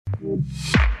Do you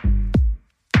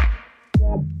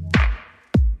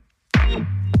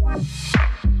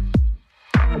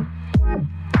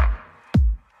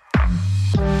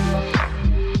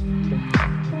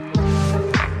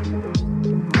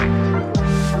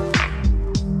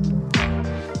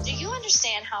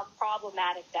understand how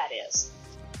problematic that is?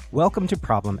 Welcome to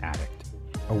Problem Addict,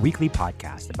 a weekly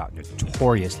podcast about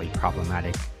notoriously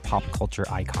problematic pop culture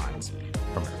icons,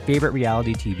 from our favorite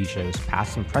reality TV shows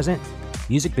past and present,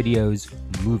 music videos,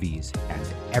 movies, and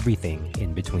everything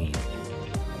in between.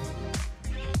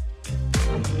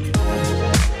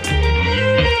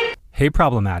 Hey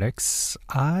Problematics,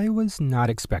 I was not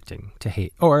expecting to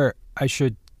hate, or I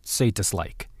should say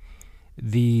dislike,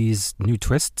 these new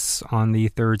twists on the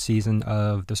third season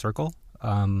of The Circle.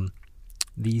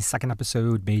 The second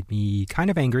episode made me kind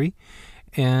of angry,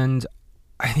 and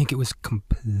I think it was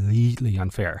completely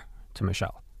unfair to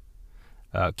Michelle.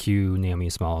 Cue Naomi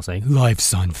Small saying,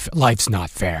 life's not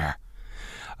fair.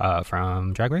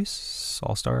 From Drag Race,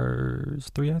 All Stars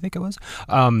 3, I think it was.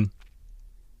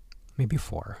 Maybe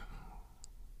 4.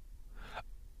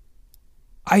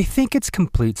 I think it's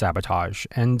complete sabotage,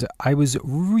 and I was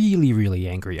really, really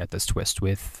angry at this twist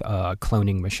with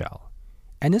cloning Michelle.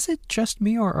 And is it just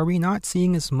me, or are we not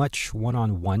seeing as much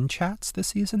one-on-one chats this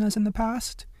season as in the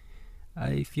past?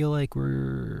 I feel like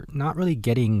we're not really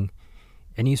getting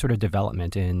any sort of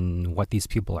development in what these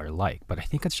people are like, but I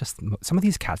think it's just some of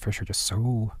these catfish are just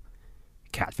so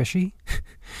catfishy.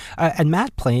 And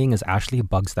Matt playing as Ashley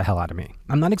bugs the hell out of me.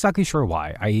 I'm not exactly sure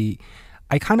why.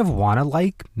 I kind of want to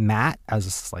like Matt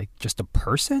as like just a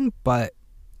person, but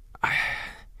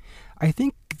I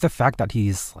think the fact that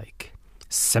he's like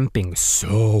simping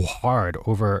so hard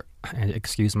over, and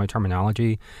excuse my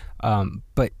terminology,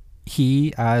 but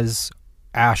he as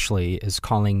Ashley is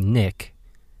calling Nick,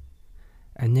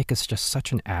 and Nick is just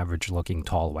such an average looking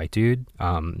tall white dude,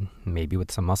 maybe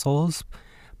with some muscles,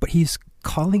 but he's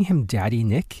calling him Daddy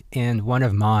Nick. And one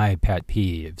of my pet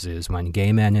peeves is when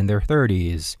gay men in their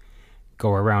 30s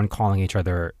go around calling each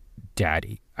other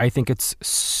daddy. I think it's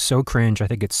so cringe. I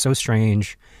think it's so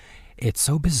strange. It's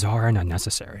so bizarre and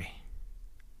unnecessary,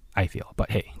 I feel. But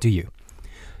hey, do you?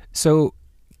 So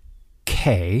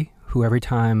Kay, who every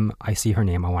time I see her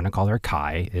name I want to call her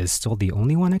Kai, is still the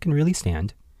only one I can really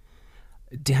stand.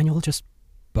 Daniel just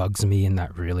bugs me in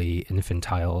that really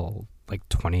infantile, like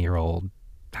 20-year-old,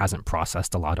 hasn't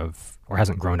processed a lot of, or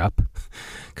hasn't grown up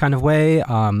kind of way.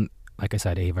 Like I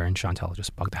said, Ava and Chantel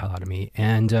just bug the hell out of me.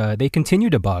 And they continue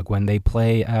to bug when they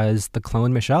play as the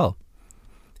clone Michelle.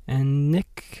 And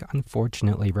Nick,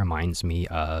 unfortunately, reminds me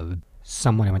of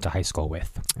someone I went to high school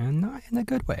with, and not in a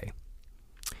good way.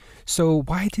 So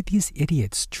why did these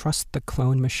idiots trust the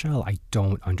clone Michelle? I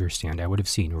don't understand. I would have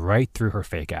seen right through her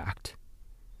fake act.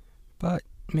 But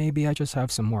maybe I just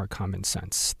have some more common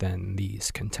sense than these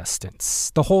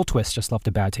contestants. The whole twist just left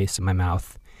a bad taste in my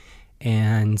mouth.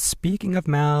 And speaking of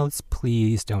mouths,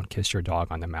 please don't kiss your dog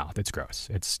on the mouth. It's gross.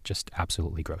 It's just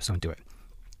absolutely gross. Don't do it.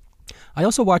 I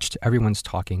also watched Everyone's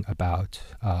Talking About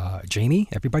Jamie.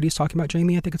 Everybody's Talking About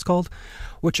Jamie, I think it's called,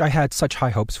 which I had such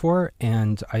high hopes for,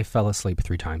 and I fell asleep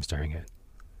 3 times during it.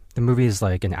 The movie is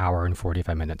like an hour and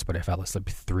 45 minutes, but I fell asleep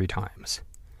 3 times.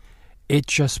 It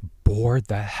just bored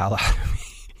the hell out of me.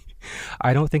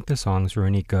 I don't think the songs were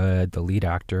any good. The lead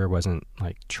actor wasn't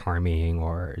like charming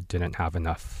or didn't have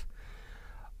enough.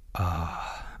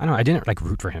 I don't know. I didn't like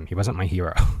root for him. He wasn't my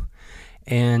hero.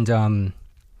 And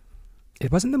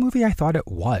it wasn't the movie I thought it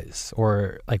was,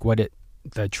 or like what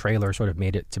the trailer sort of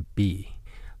made it to be.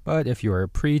 But if you're a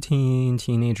preteen,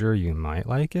 teenager, you might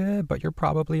like it, but you're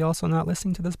probably also not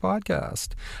listening to this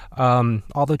podcast.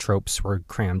 All the tropes were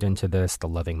crammed into this: the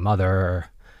loving mother,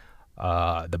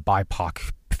 the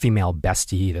BIPOC female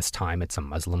bestie. This time it's a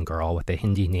Muslim girl with a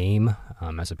Hindi name,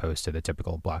 as opposed to the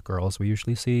typical black girls we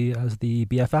usually see as the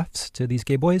BFFs to these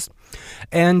gay boys.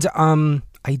 And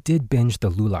I did binge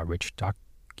the Lula Rich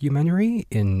documentary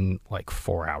in like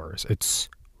 4 hours. It's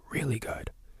really good.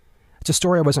 It's a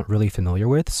story I wasn't really familiar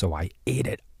with, so I ate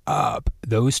it up.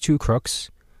 Those 2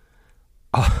 crooks,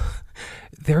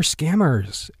 they're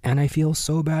scammers, and I feel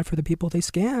so bad for the people they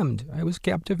scammed. I was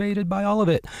captivated by all of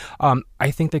it.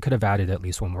 I think they could have added at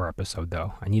least 1 more episode,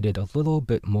 though. I needed a little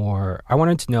bit more. I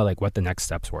wanted to know like what the next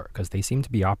steps were, because they seem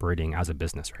to be operating as a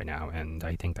business right now, and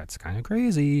I think that's kind of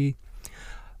crazy.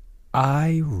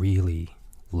 I really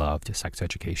loved Sex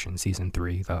Education Season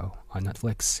 3, though, on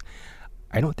Netflix.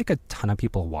 I don't think a ton of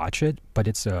people watch it, but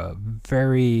it's a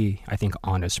very, I think,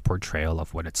 honest portrayal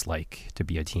of what it's like to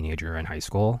be a teenager in high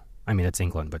school. I mean, it's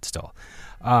England, but still.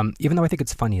 Even though I think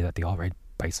it's funny that they all ride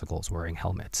bicycles wearing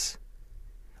helmets.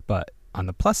 But On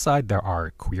the plus side, there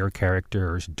are queer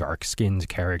characters, dark-skinned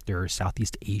characters,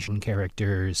 Southeast Asian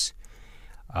characters,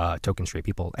 token straight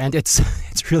people, and it's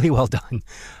really well done.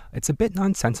 It's a bit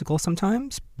nonsensical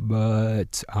sometimes,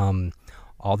 but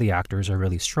all the actors are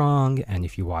really strong, and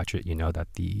if you watch it, you know that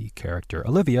the character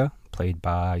Olivia, played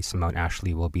by Simone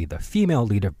Ashley, will be the female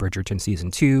lead of Bridgerton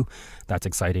Season 2. That's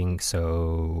exciting.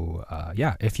 So,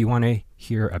 yeah, if you want to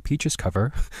hear a Peaches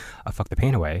cover of Fuck the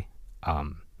Pain Away,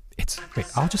 wait,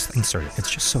 I'll just insert it. It's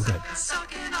just so good.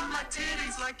 Sucking on my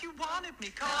titties like you wanted me,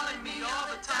 calling me all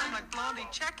the time like Blondie.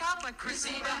 Check out my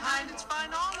Chrissy behind, it's fine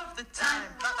all of the time.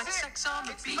 Like sex on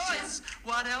the beaches.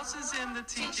 What else is in the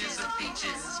teachers of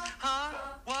peaches? Huh?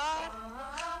 What?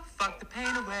 Fuck the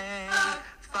pain away.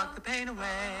 Fuck the pain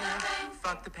away.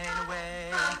 Fuck the pain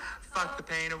away. Fuck the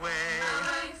pain away.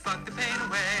 Fuck the pain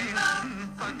away.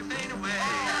 Fuck the pain away.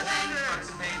 Fuck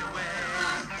the pain away.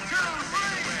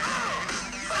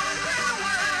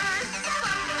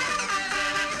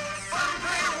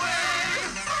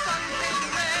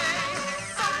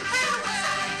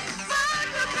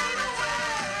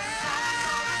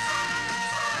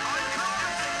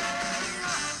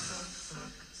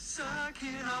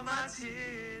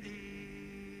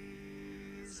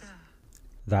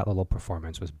 That little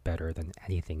performance was better than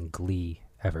anything Glee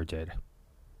ever did.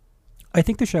 I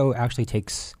think the show actually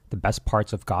takes the best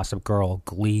parts of Gossip Girl,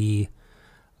 Glee,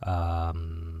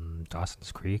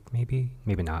 Dawson's Creek, maybe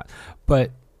not,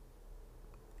 but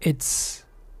it's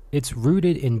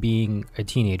rooted in being a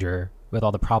teenager with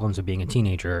all the problems of being a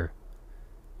teenager,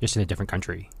 just in a different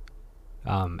country.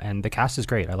 And the cast is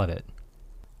great. I love it.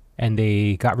 And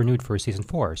they got renewed for season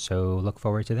 4, so look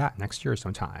forward to that next year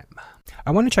sometime.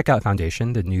 I want to check out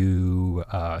Foundation, the new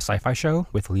sci-fi show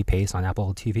with Lee Pace on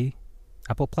Apple TV.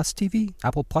 Apple TV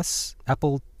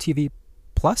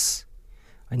Plus?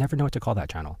 I never know what to call that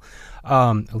channel.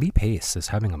 Lee Pace is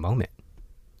having a moment.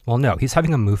 Well, no, he's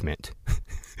having a movement.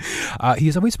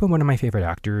 He's always been one of my favorite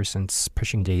actors since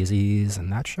Pushing Daisies,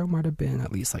 and that show might have been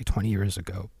at least like 20 years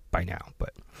ago by now.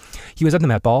 But he was at the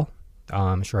Met Ball.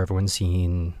 I'm sure everyone's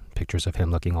seen pictures of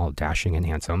him looking all dashing and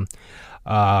handsome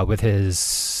with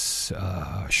his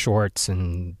shorts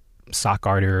and sock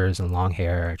garters and long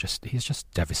hair. He's just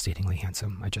devastatingly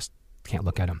handsome. I just can't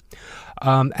look at him.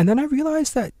 And then I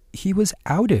realized that he was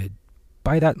outed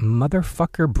by that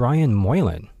motherfucker Brian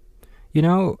Moylan. You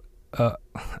know,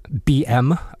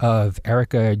 BM of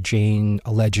Erica Jane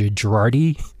alleged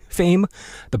Girardi fame,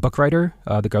 the book writer,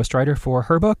 the ghostwriter for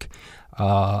her book.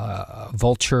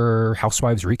 Vulture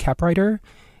Housewives recap writer.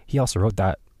 He also wrote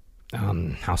that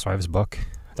Housewives book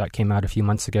that came out a few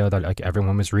months ago that like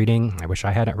everyone was reading. I wish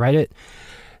I hadn't read it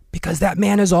because that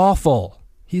man is awful.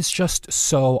 He's just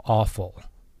so awful.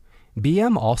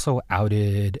 BM also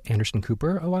outed Anderson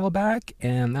Cooper a while back,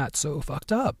 and that's so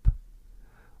fucked up.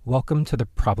 Welcome to the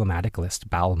problematic list,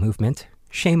 bowel movement.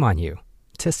 Shame on you.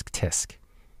 Tisk tisk.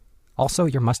 Also,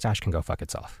 your mustache can go fuck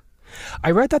itself.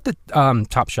 I read that the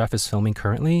Top Chef is filming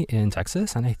currently in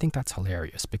Texas, and I think that's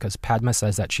hilarious because Padma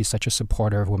says that she's such a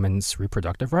supporter of women's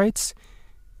reproductive rights,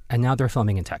 and now they're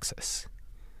filming in Texas,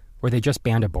 where they just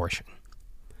banned abortion.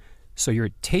 So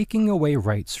you're taking away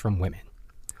rights from women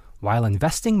while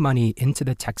investing money into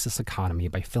the Texas economy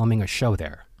by filming a show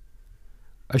there.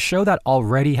 A show that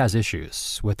already has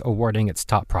issues with awarding its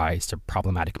top prize to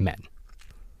problematic men.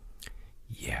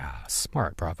 Yeah,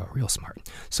 smart, Bravo, real smart.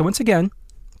 So once again,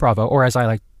 Bravo, or as I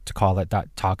like to call it,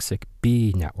 that Toxic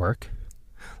B network.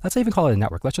 Let's not even call it a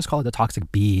network. Let's just call it the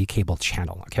Toxic B cable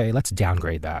channel, okay? Let's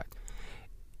downgrade that.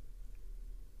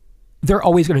 They're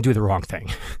always going to do the wrong thing,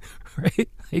 right?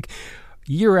 Like,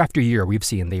 year after year, we've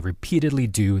seen they repeatedly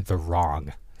do the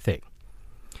wrong thing.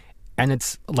 And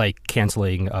it's like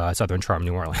canceling Southern Charm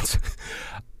New Orleans.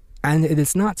 And it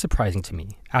is not surprising to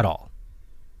me at all.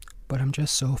 But I'm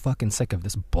just so fucking sick of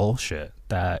this bullshit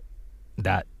that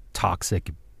Toxic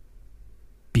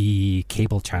B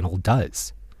cable channel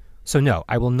does. So no,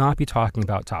 I will not be talking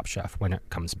about Top Chef when it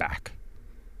comes back.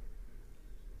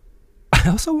 I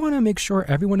also want to make sure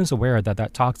everyone is aware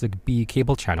that Toxic B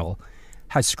cable channel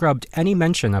has scrubbed any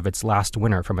mention of its last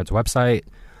winner from its website,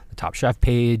 the Top Chef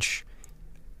page.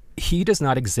 He does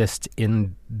not exist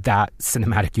in that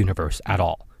cinematic universe at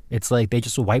all. It's like they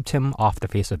just wiped him off the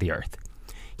face of the earth.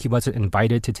 He wasn't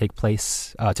invited to take part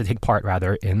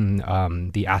in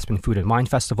the Aspen Food and Wine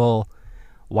Festival,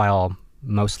 while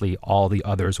mostly all the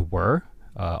others were.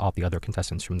 All the other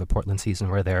contestants from the Portland season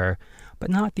were there, but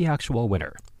not the actual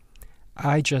winner.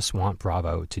 I just want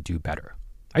Bravo to do better.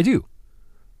 I do,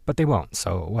 but they won't,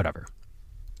 so whatever.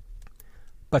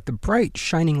 But the bright,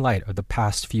 shining light of the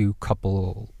past few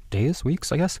couple days,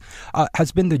 weeks, I guess,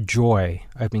 has been the joy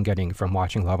I've been getting from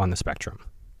watching Love on the Spectrum.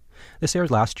 This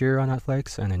aired last year on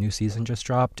Netflix, and a new season just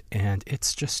dropped, and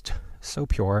it's just so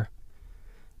pure.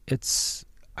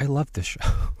 I love this show.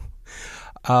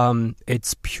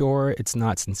 It's pure, it's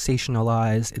not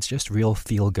sensationalized, it's just real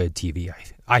feel-good TV,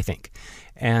 I think.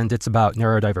 And it's about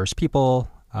neurodiverse people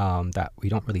that we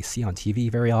don't really see on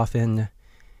TV very often.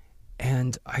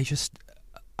 And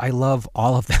I love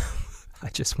all of them.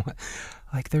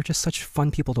 They're just such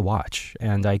fun people to watch.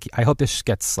 And I hope this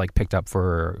gets picked up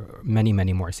for many,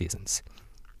 many more seasons.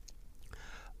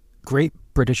 Great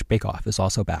British Bake Off is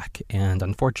also back, and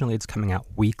unfortunately it's coming out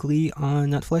weekly on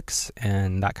Netflix,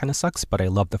 and that kind of sucks, but I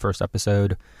love the first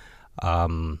episode.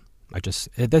 This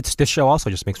show also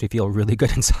just makes me feel really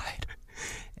good inside,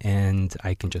 and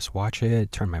I can just watch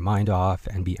it, turn my mind off,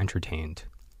 and be entertained.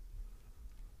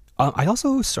 I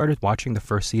also started watching the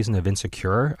first season of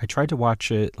Insecure. I tried to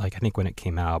watch it, I think when it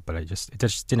came out, but it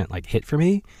just didn't hit for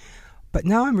me. But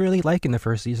now I'm really liking the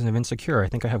first season of Insecure. I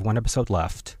think I have one episode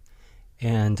left.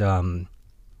 And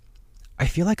I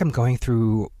feel like I'm going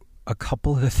through a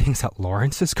couple of the things that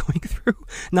Lawrence is going through.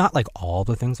 Not all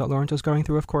the things that Lawrence is going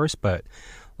through, of course, but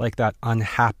that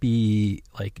unhappy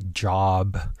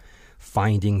job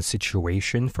finding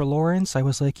situation for Lawrence. I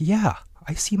was yeah,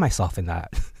 I see myself in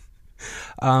that.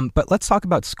 But let's talk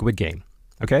about Squid Game,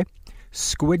 okay?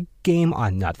 Squid Game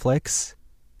on Netflix.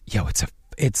 Yo,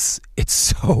 it's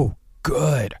so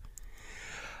good.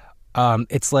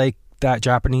 It's like that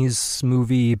Japanese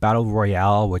movie Battle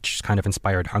Royale, which kind of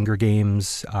inspired Hunger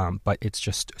Games, but it's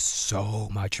just so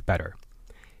much better.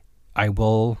 I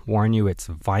will warn you, it's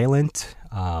violent,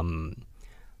 but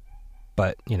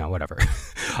whatever.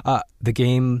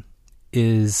 The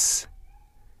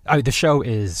show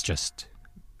is just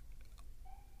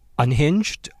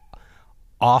unhinged,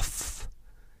 off.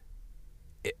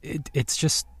 It's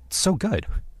just so good.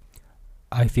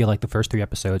 I feel like the first 3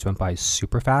 episodes went by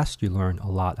super fast. You learn a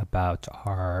lot about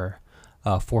our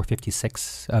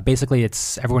 456. Basically,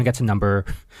 it's everyone gets a number,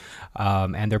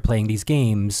 and they're playing these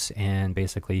games, and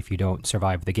basically if you don't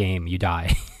survive the game, you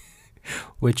die,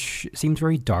 which seems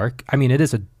very dark. I mean, it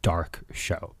is a dark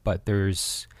show, but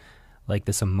there's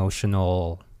this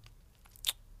emotional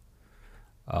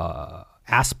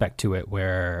aspect to it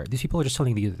where these people are just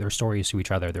telling their stories to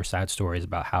each other, their sad stories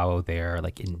about how they're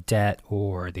in debt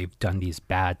or they've done these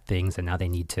bad things and now they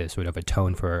need to sort of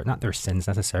atone for not their sins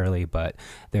necessarily, but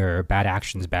their bad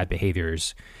actions, bad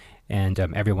behaviors. And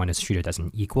everyone is treated as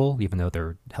an equal, even though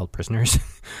they're held prisoners.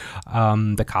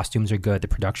 The costumes are good. The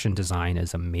production design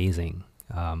is amazing.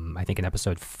 I think in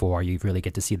episode 4, you really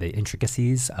get to see the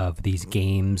intricacies of these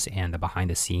games and the behind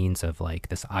the scenes of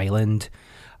this island.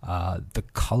 The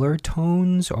color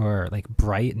tones are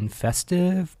bright and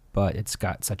festive, but it's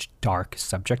got such dark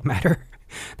subject matter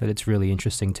that it's really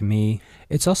interesting to me.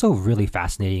 It's also really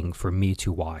fascinating for me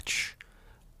to watch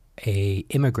a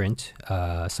immigrant,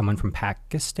 someone from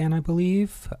Pakistan, I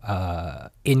believe,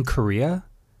 in Korea,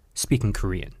 speaking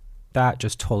Korean. That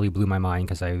just totally blew my mind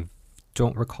because I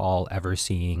don't recall ever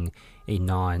seeing a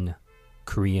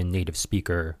non-Korean native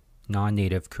speaker,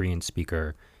 non-native Korean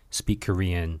speaker speak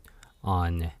Korean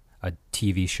on a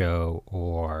TV show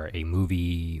or a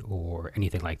movie or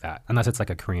anything like that, unless it's a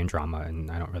Korean drama, and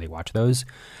I don't really watch those.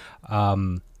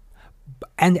 And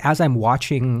as I'm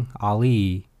watching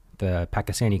Ali, the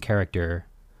Pakistani character,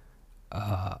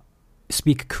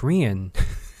 speak Korean,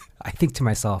 I think to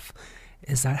myself,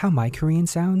 is that how my Korean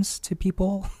sounds to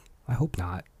people? I hope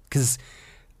not. Because,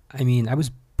 I mean, I was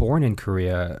born in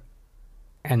Korea,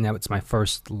 and now it's my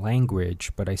first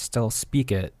language, but I still speak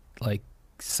it like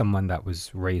someone that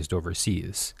was raised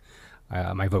overseas.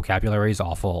 My vocabulary is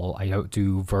awful. I don't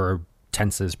do verb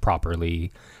tenses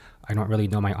properly. I don't really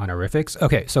know my honorifics.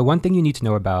 Okay, so one thing you need to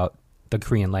know about the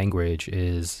Korean language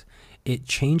is it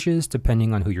changes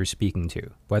depending on who you're speaking to.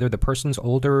 Whether the person's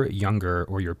older, younger,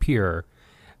 or your peer,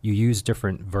 you use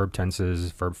different verb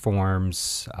tenses, verb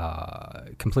forms,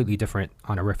 completely different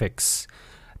honorifics.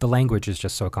 The language is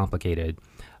just so complicated.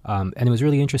 And it was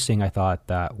really interesting, I thought,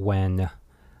 that when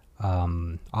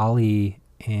Ali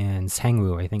and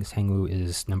Sang-woo, I think Sang-woo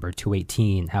is number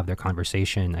 218, have their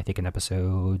conversation, I think in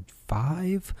episode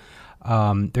 5,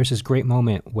 there's this great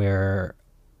moment where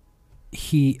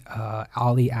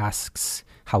Ali asks,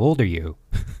 "How old are you?"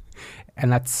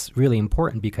 And that's really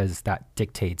important because that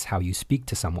dictates how you speak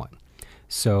to someone.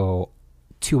 So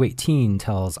 218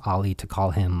 tells Ali to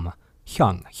call him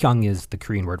Hyung. Hyung is the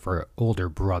Korean word for older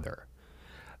brother.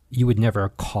 You would never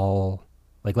call,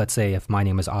 let's say if my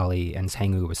name was Ali and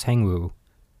Sang-woo was Sang-woo,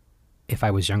 if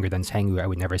I was younger than Sang-woo, I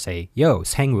would never say, "Yo,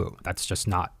 Sang-woo." That's just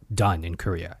not done in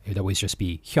Korea. It'd always just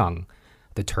be Hyung,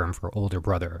 the term for older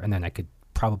brother. And then I could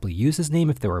probably use his name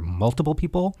if there were multiple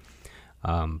people.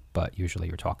 but usually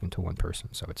you're talking to one person,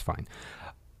 so it's fine.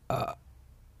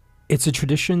 It's a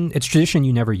tradition. It's tradition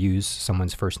you never use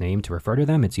someone's first name to refer to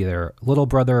them. It's either little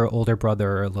brother,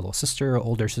 little sister,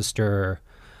 older sister.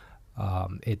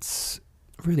 It's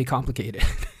really complicated.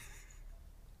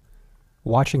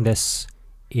 Watching this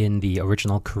in the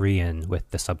original Korean with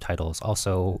the subtitles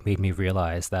also made me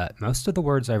realize that most of the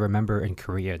words I remember in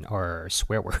Korean are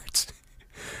swear words.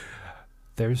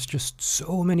 There's just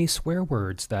so many swear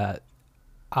words that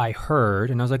I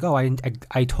heard, and I was like, oh,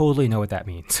 I totally know what that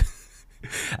means.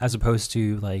 As opposed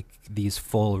to like these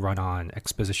full run-on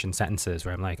exposition sentences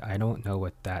where I'm like, I don't know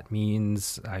what that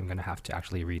means. I'm going to have to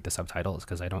actually read the subtitles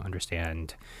because I don't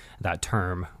understand that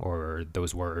term or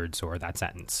those words or that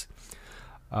sentence.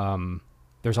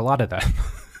 There's a lot of them.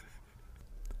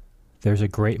 There's a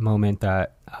great moment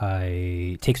that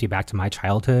takes me back to my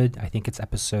childhood. I think it's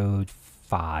episode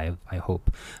 5, I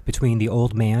hope, between the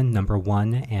old man, number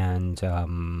 1, and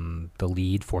the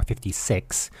lead,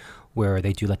 456, where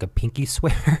they do like a pinky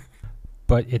swear.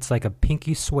 But it's like a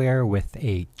pinky swear with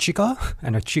a chica,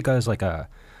 and a chica is like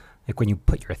when you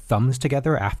put your thumbs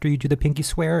together after you do the pinky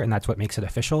swear, and that's what makes it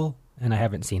official. And I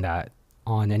haven't seen that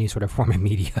on any sort of form of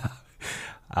media.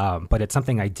 But it's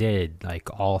something I did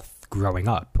like all growing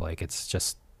up. Like it's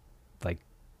just like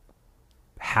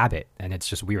habit, and it's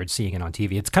just weird seeing it on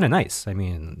TV. It's kind of nice. I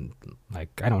mean,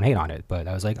 like I don't hate on it, but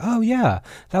I was like, oh yeah,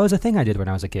 that was a thing I did when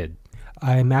I was a kid.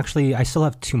 I still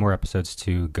have 2 more episodes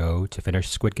to go to finish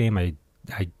Squid Game. I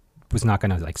was not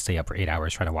going to like stay up for 8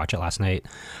 hours trying to watch it last night.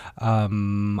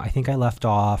 I think I left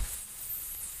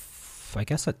off, I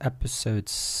guess, at episode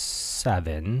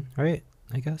 7, right?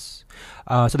 I guess.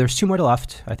 So there's 2 more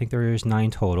left. I think there's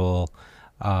 9 total.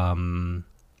 So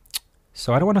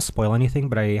I don't want to spoil anything,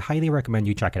 but I highly recommend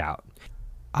you check it out.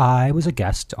 I was a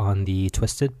guest on the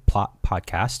Twisted Plot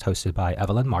podcast hosted by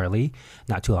Evelyn Marley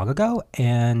not too long ago,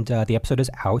 and the episode is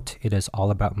out. It is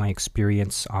all about my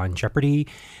experience on Jeopardy,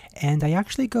 and I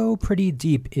actually go pretty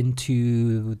deep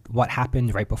into what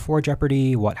happened right before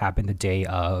Jeopardy, what happened the day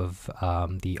of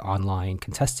the online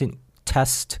contestant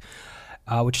test,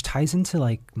 which ties into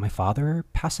like my father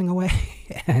passing away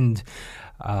and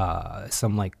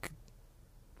some like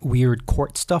weird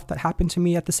court stuff that happened to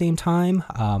me at the same time.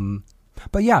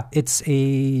 But yeah, it's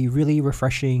a really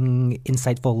refreshing,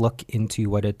 insightful look into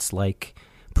what it's like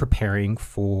preparing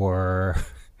for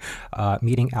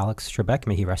meeting Alex Trebek.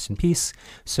 May he rest in peace.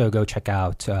 So go check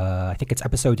out, I think it's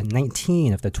episode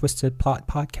 19 of the Twisted Plot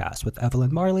podcast with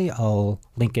Evelyn Marley. I'll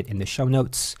link it in the show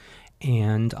notes.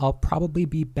 And I'll probably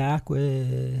be back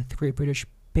with Great British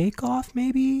Bake Off,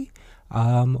 maybe?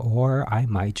 Or I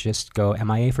might just go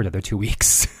MIA for another 2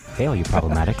 weeks. Hey, all you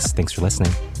problematics. Thanks for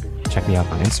listening. Check me out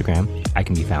on Instagram. I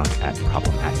can be found at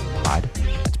problematicpod.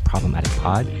 That's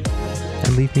problematicpod.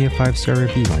 And leave me a 5-star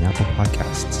review on Apple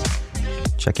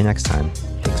Podcasts. Check you next time.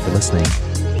 Thanks for listening.